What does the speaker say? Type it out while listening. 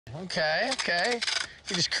Okay, okay.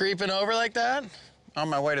 You just creeping over like that? On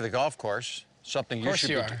my way to the golf course. Something you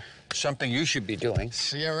should be doing.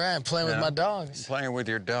 Yeah, right. Playing with my dogs. Playing with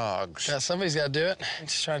your dogs. Yeah, somebody's got to do it. I'm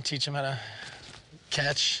just trying to teach them how to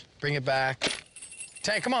catch, bring it back.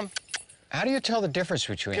 Tank, come on. How do you tell the difference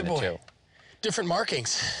between the two? Different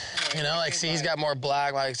markings. You know, like, see, he's got more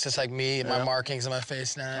black, like, it's just like me, my markings on my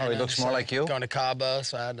face now. Oh, he looks more like you? Going to Cabo,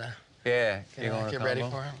 so I had to get ready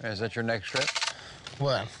for him. Is that your next trip?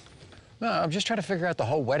 What? No, I'm just trying to figure out the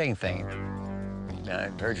whole wedding thing. I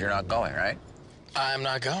heard you're not going, right? I'm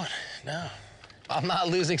not going, no. I'm not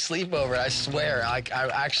losing sleep over it, I swear. I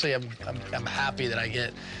actually am happy that I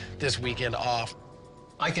get this weekend off.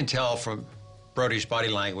 I can tell from Brody's body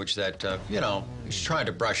language that, you know, he's trying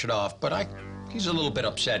to brush it off, but he's a little bit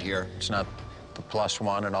upset here. It's not the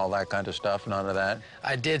 +1 and all that kind of stuff, none of that.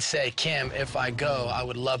 I did say, Kim, if I go, I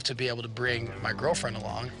would love to be able to bring my girlfriend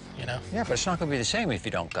along, you know? Yeah, but it's not going to be the same if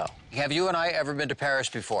you don't go. Have you and I ever been to Paris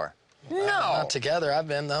before? No. Not together, I've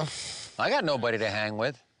been, though. I got nobody to hang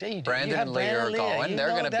with. Yeah, you do. Brandon and Leah are going. They're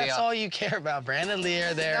going to be That's all you care about. Brandon and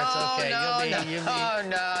Leah are there. No, it's okay.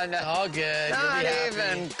 no. It's all good. Not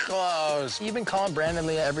even close. You've been calling Brandon and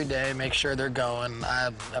Leah every day, make sure they're going.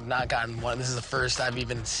 I've not gotten one. This is the first I've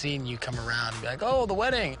even seen you come around and be like, oh, the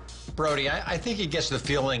wedding. Brody, I think he gets the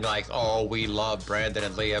feeling like, oh, we love Brandon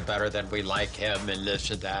and Leah better than we like him and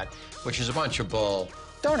this and that, which is a bunch of bull.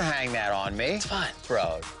 Don't hang that on me. It's fine.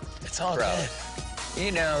 Bro. It's all good.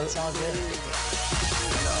 You know. It's all good.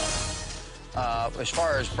 As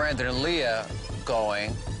far as Brandon and Leah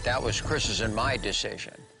going, that was Chris's and my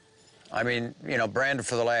decision. I mean, you know, Brandon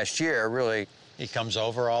for the last year really... He comes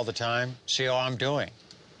over all the time, see how I'm doing.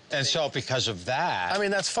 And so because of that... I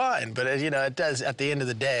mean, that's fine, but, you know, it does, at the end of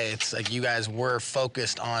the day, it's like you guys were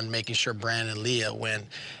focused on making sure Brandon and Leah win,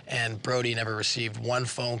 and Brody never received one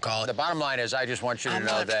phone call. The bottom line is I just want you to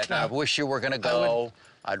know that I wish you were going to go.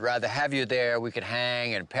 I'd rather have you there. We could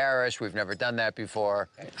hang in Paris. We've never done that before.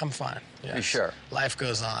 I'm fine. Yes. You sure? Life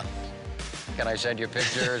goes on. Can I send you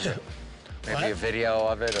pictures or maybe a video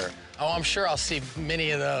of it? Or? Oh, I'm sure I'll see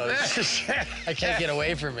many of those. I can't get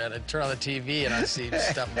away from it. I turn on the TV and I see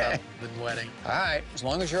stuff about the wedding. All right, as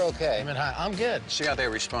long as you're okay. I'm good. See how they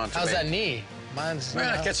respond to me. How's that knee? Mine's...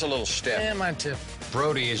 Well, it gets a little stiff. Yeah, mine too.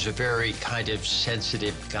 Brody is a very kind of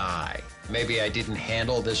sensitive guy. Maybe I didn't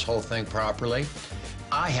handle this whole thing properly.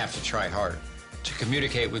 I have to try harder to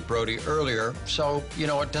communicate with Brody earlier so, you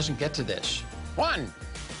know, it doesn't get to this. 1,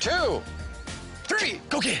 2, 3.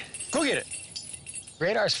 Go get it. Go get it.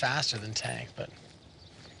 Radar's faster than Tank, but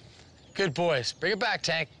good boys. Bring it back,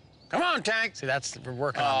 Tank. Come on, Tank. See, we're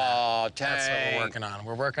working on that. Oh, Tank. That's what we're working on.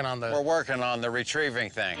 We're working on the... We're working on the retrieving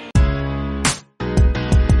thing.